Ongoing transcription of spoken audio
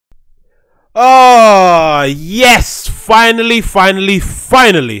Oh, yes. Finally.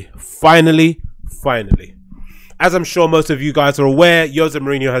 As I'm sure most of you guys are aware, Jose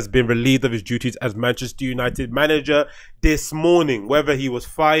Mourinho has been relieved of his duties as Manchester United manager this morning. Whether he was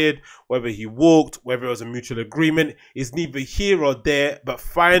fired, whether he walked, whether it was a mutual agreement is neither here or there. But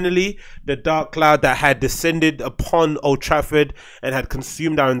finally, the dark cloud that had descended upon Old Trafford and had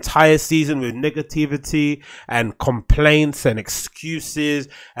consumed our entire season with negativity and complaints and excuses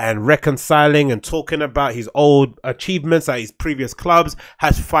and reconciling and talking about his old achievements at his previous clubs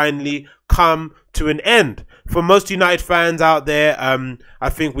has finally come to an end. For most United fans out there, I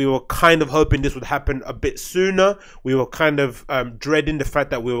think we were kind of hoping this would happen a bit sooner. We were kind of dreading the fact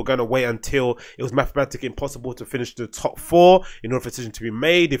that we were going to wait until it was mathematically impossible to finish the top four in order for a decision to be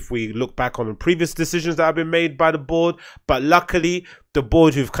made, if we look back on the previous decisions that have been made by the board. But luckily, the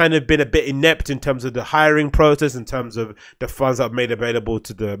board, who've kind of been a bit inept in terms of the hiring process, in terms of the funds that have made available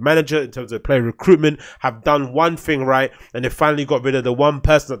to the manager, in terms of player recruitment, have done one thing right, and they finally got rid of the one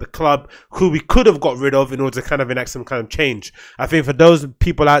person at the club who we could have got rid of in order to kind of enact some kind of change. I think for those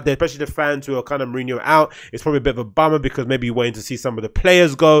people out there, especially the fans who are kind of Mourinho out, it's probably a bit of a bummer, because maybe you're waiting to see some of the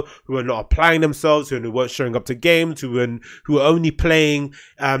players go who are not applying themselves, who weren't showing up to games, who are only playing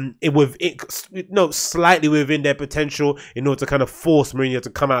slightly within their potential in order to kind of force Mourinho to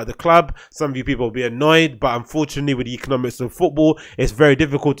come out of the club. Some of you people will be annoyed, but unfortunately with the economics of football, it's very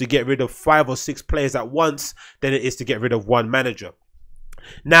difficult to get rid of 5 or 6 players at once than it is to get rid of one manager.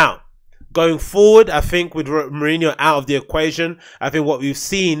 Now, going forward, I think with Mourinho out of the equation, I think what we've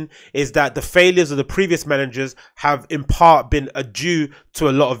seen is that the failures of the previous managers have in part been due to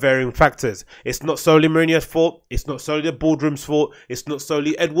a lot of varying factors. It's not solely Mourinho's fault. It's not solely the boardroom's fault. It's not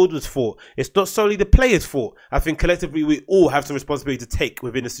solely Ed Woodward's fault. It's not solely the players' fault. I think collectively we all have some responsibility to take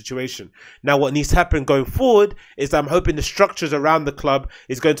within the situation. Now, what needs to happen going forward is I'm hoping the structures around the club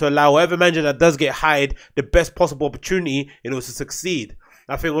is going to allow whatever manager that does get hired the best possible opportunity in order to succeed.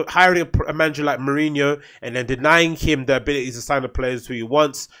 I think hiring a manager like Mourinho and then denying him the ability to sign the players who he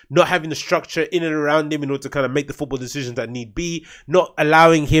wants, not having the structure in and around him in order to kind of make the football decisions that need be, not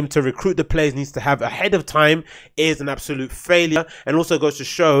allowing him to recruit the players he needs to have ahead of time is an absolute failure. And also goes to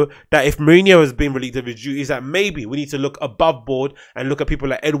show that if Mourinho has been relieved of his duties, that maybe we need to look above board and look at people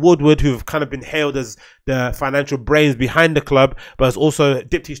like Ed Woodward, who've kind of been hailed as the financial brains behind the club, but has also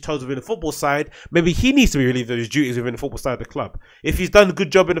dipped his toes within the football side. Maybe he needs to be relieved of his duties within the football side of the club. If he's done a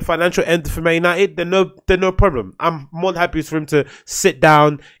good job in the financial end for Man United, then no problem. I'm more than happy for him to sit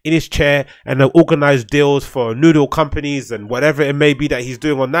down in his chair and organize deals for noodle companies and whatever it may be that he's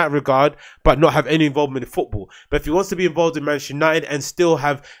doing on that regard, but not have any involvement in football. But if he wants to be involved in Manchester United and still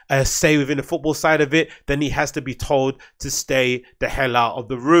have a say within the football side of it, then he has to be told to stay the hell out of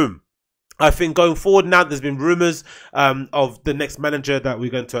the room. I think going forward now, there's been rumours of the next manager that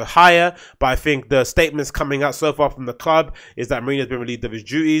we're going to hire, but I think the statements coming out so far from the club is that Mourinho has been relieved of his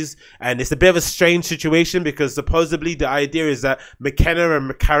duties, and it's a bit of a strange situation because supposedly the idea is that McKenna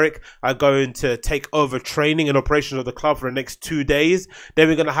and McCarrick are going to take over training and operations of the club for the next 2 days. Then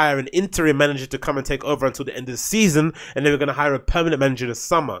we're going to hire an interim manager to come and take over until the end of the season, and then we're going to hire a permanent manager in the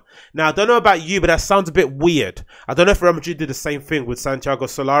summer. Now, I don't know about you, but that sounds a bit weird. I don't know if Real Madrid did the same thing with Santiago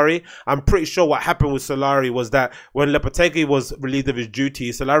Solari. I'm pretty sure what happened with Solari was that when Lopetegui was relieved of his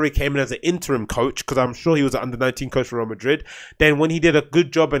duties, Solari came in as an interim coach, because I'm sure he was an under-19 coach for Real Madrid. Then when he did a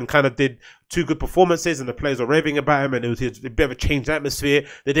good job and kind of did 2 good performances and the players were raving about him and it was a bit of a changed atmosphere,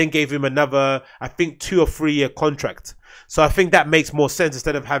 they then gave him another, I think, 2 or 3 year contract. So I think that makes more sense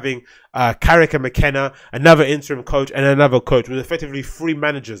instead of having Carrick and McKenna, another interim coach and another coach, with effectively 3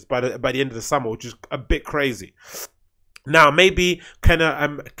 managers by the end of the summer, which is a bit crazy. Now, maybe Kenna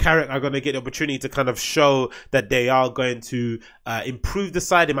and Carrick are going to get the opportunity to kind of show that they are going to improve the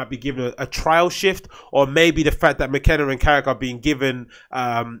side. They might be given a trial shift, or maybe the fact that McKenna and Carrick are being given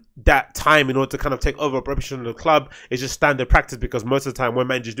that time in order to kind of take over operation of the club is just standard practice, because most of the time when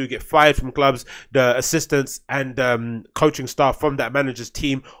managers do get fired from clubs, the assistants and coaching staff from that manager's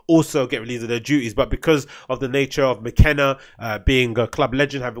team also get relieved of their duties. But because of the nature of McKenna being a club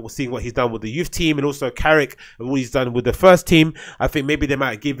legend, seeing what he's done with the youth team, and also Carrick and what he's done with the first team, I think maybe they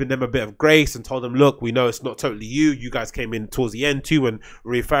might have given them a bit of grace and told them, look, we know it's not totally you. You guys came in towards the end too. When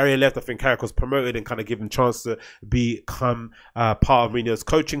Rui Faria left, I think Carrick was promoted and kind of given a chance to become part of Mourinho's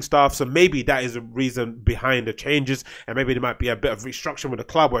coaching staff. So maybe that is a reason behind the changes, and maybe there might be a bit of restructuring with the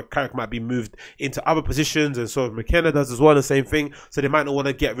club where Carrick might be moved into other positions, and so McKenna does as well, the same thing. So they might not want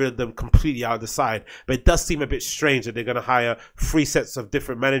to get rid of them completely out of the side. But it does seem a bit strange that they're going to hire 3 sets of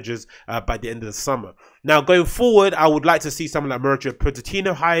different managers by the end of the summer. Now, going forward, I would like to see someone like Mauricio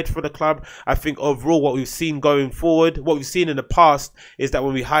Pochettino hired for the club. I think overall what we've seen going forward, what we've seen in the past is that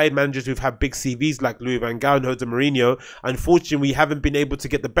when we hired managers who've had big CVs like Louis van Gaal and Jose Mourinho, unfortunately, we haven't been able to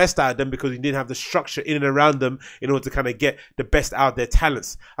get the best out of them because we didn't have the structure in and around them in order to kind of get the best out of their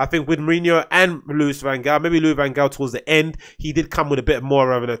talents. I think with Mourinho and Louis van Gaal, maybe Louis van Gaal towards the end, he did come with a bit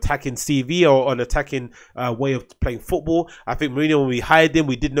more of an attacking CV or an attacking way of playing football. I think Mourinho, when we hired him,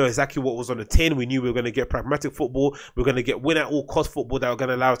 we did know exactly what was on the tin. We knew we were going to get pragmatic football. We're going to get win at all cost football that were going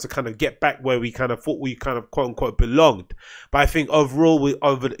to allow us to kind of get back where we kind of thought we kind of quote unquote belonged. But I think overall,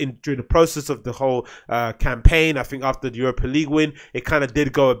 during the process of the whole campaign, I think after the Europa League win, it kind of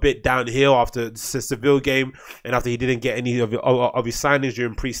did go a bit downhill after the Seville game, and after he didn't get any of his signings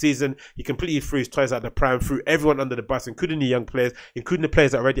during pre-season. He completely threw his toys out the pram, threw everyone under the bus, including the young players, including the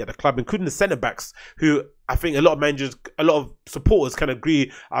players that are already at the club, including the centre backs, who I think a lot of managers, a lot of supporters can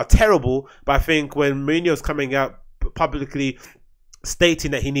agree are terrible. But I think when Mourinho's coming out publicly stating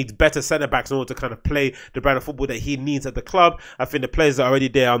that he needs better centre-backs in order to kind of play the brand of football that he needs at the club, I think the players that are already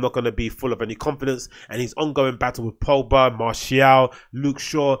there are not going to be full of any confidence, and his ongoing battle with Pogba, Martial, Luke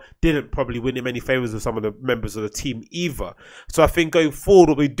Shaw didn't probably win him any favours with some of the members of the team either. So I think going forward,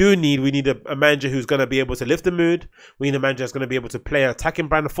 what we need a manager who's going to be able to lift the mood. We need a manager that's going to be able to play an attacking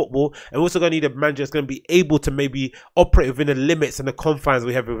brand of football, and we're also going to need a manager that's going to be able to maybe operate within the limits and the confines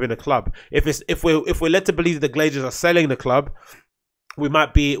we have within a club. If we're led to believe that the Glazers are selling the club, we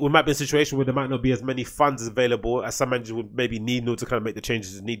might be in a situation where there might not be as many funds available as some managers would maybe need in order to kind of make the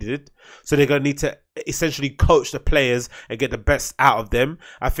changes needed. So they're going to need to essentially coach the players and get the best out of them.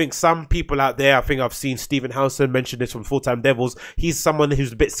 I think some people out there, I think I've seen Stephen Howson mention this from Full Time Devils. He's someone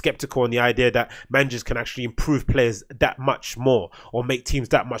who's a bit skeptical on the idea that managers can actually improve players that much more or make teams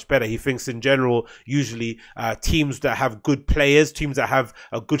that much better. He thinks in general, usually teams that have good players, teams that have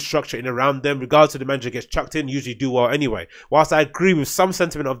a good structure in around them, regardless of the manager gets chucked in, usually do well anyway. Whilst I agree with some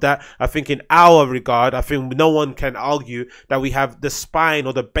sentiment of that, I think in our regard, I think no one can argue that we have the spine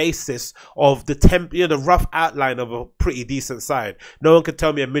or the basis of the rough outline of a pretty decent side. No one can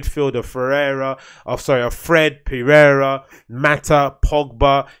tell me a midfielder, Fred, Pereira, Mata,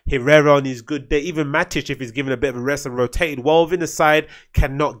 Pogba, Herrera on his good day, even Matic, if he's given a bit of a rest and rotated well within the side,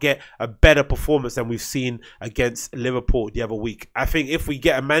 cannot get a better performance than we've seen against Liverpool the other week. I think if we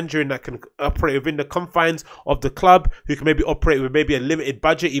get a manager in that can operate within the confines of the club, who can maybe operate with maybe a limited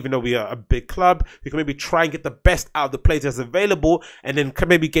budget, even though we are a big club, who can maybe try and get the best out of the players that's available, and then can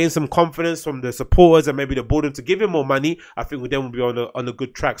maybe gain some confidence from the supporters and maybe the board to give him more money, I think we then will be on a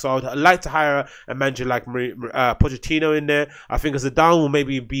good track. So I'd like to hire a manager like Pochettino in there. I think Zidane will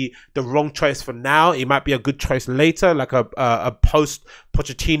maybe be the wrong choice for now. It might be a good choice later, like a post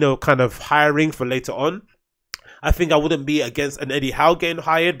Pochettino kind of hiring for later on. I think I wouldn't be against an Eddie Howe getting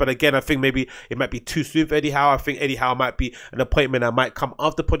hired, but again, I think maybe it might be too soon for Eddie Howe. I think Eddie Howe might be an appointment that might come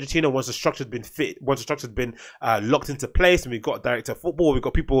after Pochettino once the structure's been locked into place, and we've got a director of football, we've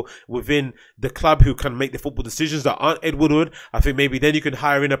got people within the club who can make the football decisions that aren't Ed Woodward. I think maybe then you can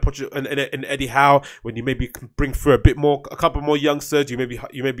hire in an Eddie Howe when you maybe can bring through a couple more youngsters. You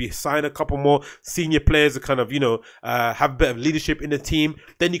maybe sign a couple more senior players to kind of have a bit of leadership in the team.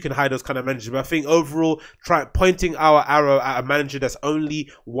 Then you can hire those kind of managers. But I think overall, pointing our arrow at a manager that's only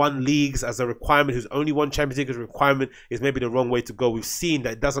won leagues as a requirement, who's only won Champions League as a requirement, is maybe the wrong way to go. We've seen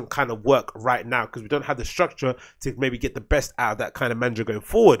that it doesn't kind of work right now because we don't have the structure to maybe get the best out of that kind of manager going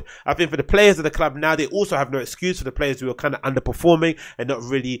forward. I think for the players of the club now, they also have no excuse for the players who are kind of underperforming and not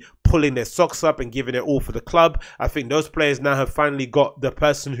really pulling their socks up and giving it all for the club. I think those players now have finally got the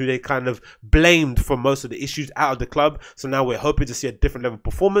person who they kind of blamed for most of the issues out of the club. So now we're hoping to see a different level of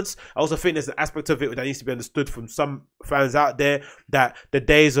performance. I also think there's an aspect of it that needs to be understood from some fans out there, that the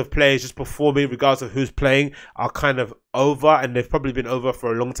days of players just performing regardless of who's playing are kind of over, and they've probably been over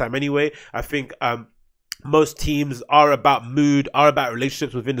for a long time anyway. I think most teams are about mood, are about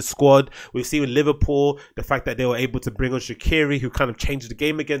relationships within the squad. We've seen with Liverpool, the fact that they were able to bring on Shaqiri, who kind of changed the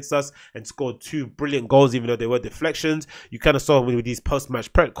game against us and scored 2 brilliant goals, even though they were deflections. You kind of saw with these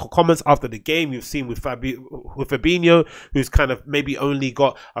post-match comments after the game. You've seen with Fabinho, who's kind of maybe only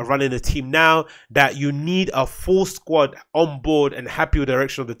got a run in the team now, that you need a full squad on board and happy with the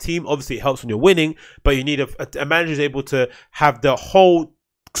direction of the team. Obviously, it helps when you're winning, but you need a manager who's able to have the whole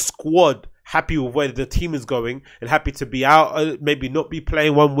squad happy with where the team is going and happy to be out, maybe not be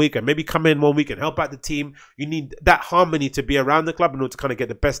playing one week and maybe come in one week and help out the team. You need that harmony to be around the club in order to kind of get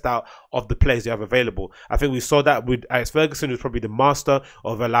the best out of the players you have available. I think we saw that with Alex Ferguson, who's probably the master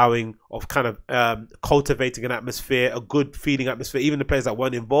of cultivating an atmosphere, a good feeling atmosphere, even the players that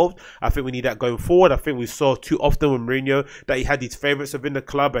weren't involved. I think we need that going forward. I think we saw too often with Mourinho that he had these favourites within the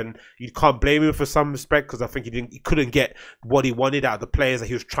club, and you can't blame him for some respect, because I think he couldn't get what he wanted out of the players that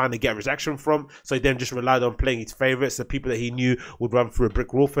he was trying to get reaction from. So he then just relied on playing his favourites, the people that he knew would run through a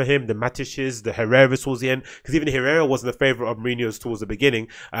brick wall for him, the Matishes, the Herreras towards the end, because even Herrera wasn't a favourite of Mourinho's towards the beginning,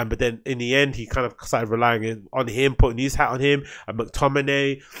 but then in the end he kind of started relying on him, putting his hat on him, and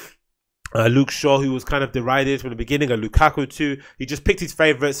McTominay, Luke Shaw, who was kind of derided from the beginning, and Lukaku too. He just picked his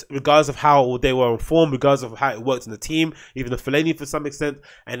favourites regardless of how they were on form, regardless of how it worked in the team, even the Fellaini for some extent,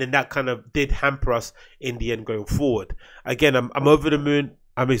 and then that kind of did hamper us in the end going forward. Again, I'm over the moon.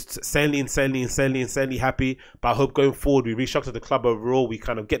 I'm insanely happy, but I hope going forward we restructure the club overall. We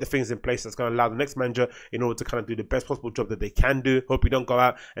kind of get the things in place that's going to allow the next manager in order to kind of do the best possible job that they can do. Hope we don't go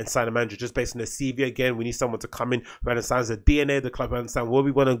out and sign a manager just based on their CV again. We need someone to come in who understands the DNA of the club, who understands where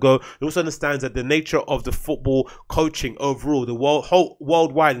we want to go, and also understands that the nature of the football coaching overall, the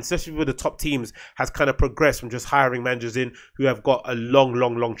worldwide, and especially with the top teams, has kind of progressed from just hiring managers in who have got a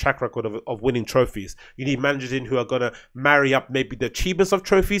long track record of winning trophies. You need managers in who are going to marry up maybe the achievements of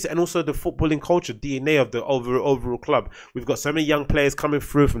trophies and also the footballing culture, DNA of the overall club. We've got so many young players coming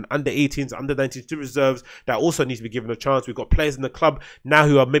through from under 18s, under 19s to reserves that also need to be given a chance. We've got players in the club now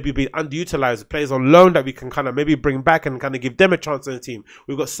who are maybe being underutilized, players on loan that we can kind of maybe bring back and kind of give them a chance in the team.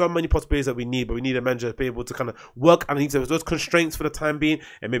 We've got so many possibilities that we need, but we need a manager to be able to kind of work underneath those constraints for the time being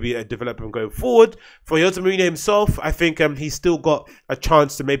and maybe develop them going forward. For Jose Mourinho himself, I think he's still got a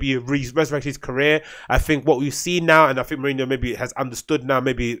chance to maybe resurrect his career. I think what we've seen now, and I think Mourinho maybe has understood now,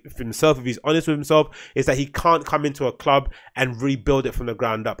 maybe for himself, if he's honest with himself, is that he can't come into a club and rebuild it from the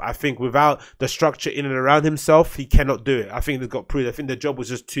ground up. I think without the structure in and around himself, he cannot do it. I think they've got proved. I think the job was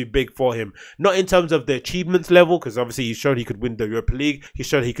just too big for him. Not in terms of the achievements level, because obviously he showed he could win the Europa League. He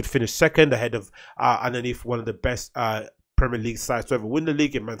showed he could finish second ahead of underneath one of the best Premier League sides to ever win the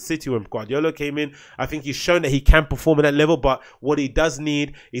league in Man City when Guardiola came in. I think he's shown that he can perform at that level, but what he does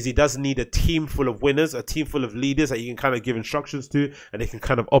need is he does need a team full of winners, a team full of leaders that he can kind of give instructions to, and they can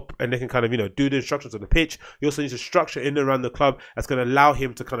kind of do the instructions on the pitch. He also needs a structure in and around the club that's going to allow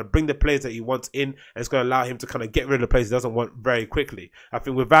him to kind of bring the players that he wants in, and it's going to allow him to kind of get rid of the players he doesn't want very quickly. I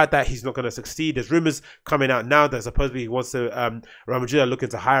think without that, he's not going to succeed. There's rumors coming out now that supposedly he wants to Real Madrid are looking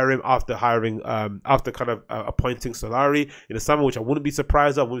to hire him after appointing Solari in the summer, which I wouldn't be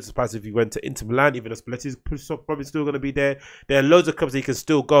surprised of. I wouldn't be surprised if he went to Inter Milan, even though Spalletti's probably still going to be there. There are loads of clubs that he can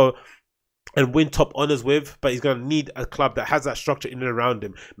still go and win top honours with, but he's going to need a club that has that structure in and around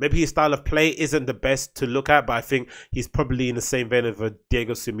him. Maybe his style of play isn't the best to look at, but I think he's probably in the same vein of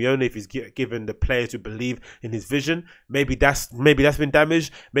Diego Simeone if he's given the players who believe in his vision. Maybe that's been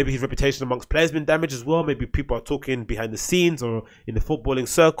damaged. Maybe his reputation amongst players has been damaged as well. Maybe people are talking behind the scenes or in the footballing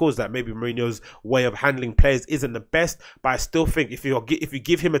circles that maybe Mourinho's way of handling players isn't the best, but I still think if you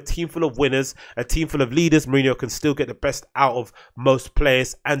give him a team full of winners, a team full of leaders, Mourinho can still get the best out of most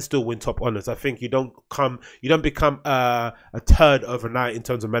players and still win top honours. I think you don't become a turd overnight in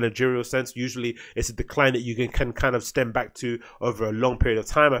terms of managerial sense. Usually it's a decline that you can kind of stem back to over a long period of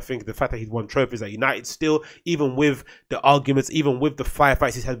time. I think the fact that he's won trophies at United still, even with the arguments, even with the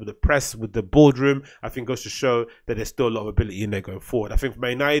firefights he's had with the press, with the boardroom, I think goes to show that there's still a lot of ability in there going forward. I think for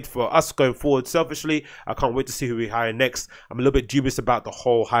Man United, for us going forward, selfishly, I can't wait to see who we hire next. I'm a little bit dubious about the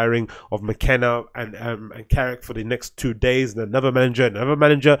whole hiring of McKenna and Carrick for the next 2 days, and another manager,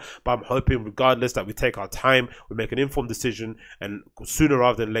 but I'm hoping regardless that we take our time, we make an informed decision, and sooner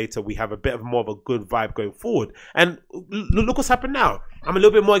rather than later we have a bit of more of a good vibe going forward. And look what's happened now. I'm a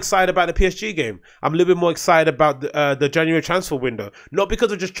little bit more excited about the PSG game. I'm a little bit more excited about the January transfer window, not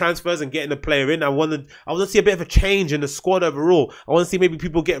because of just transfers and getting a player in. I want to see a bit of a change in the squad overall. I want to see maybe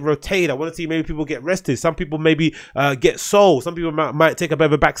people get rotated. I want to see maybe people get rested. Some people maybe get sold. Some people might take a bit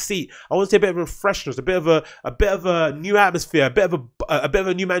of a back seat. I want to see a bit of freshness, a bit of a new atmosphere, a bit of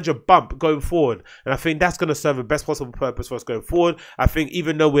a new manager bump going forward. And I think that's going to serve the best possible purpose for us going forward. I think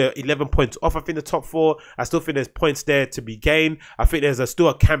even though we're 11 points off, I think the top 4, I still think there's points there to be gained. I think there's still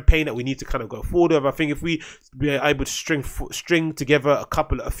a campaign that we need to kind of go forward with. I think if we are able to string together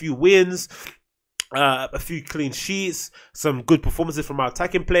a few wins, a few clean sheets, some good performances from our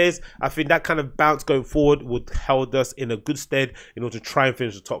attacking players. I think that kind of bounce going forward would hold us in a good stead in order to try and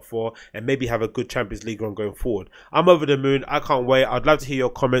finish the top 4 and maybe have a good Champions League run going forward. I'm over the moon. I can't wait. I'd love to hear your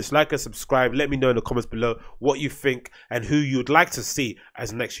comments. Like and subscribe. Let me know in the comments below what you think and who you'd like to see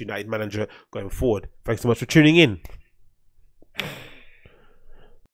as next United manager going forward. Thanks so much for tuning in.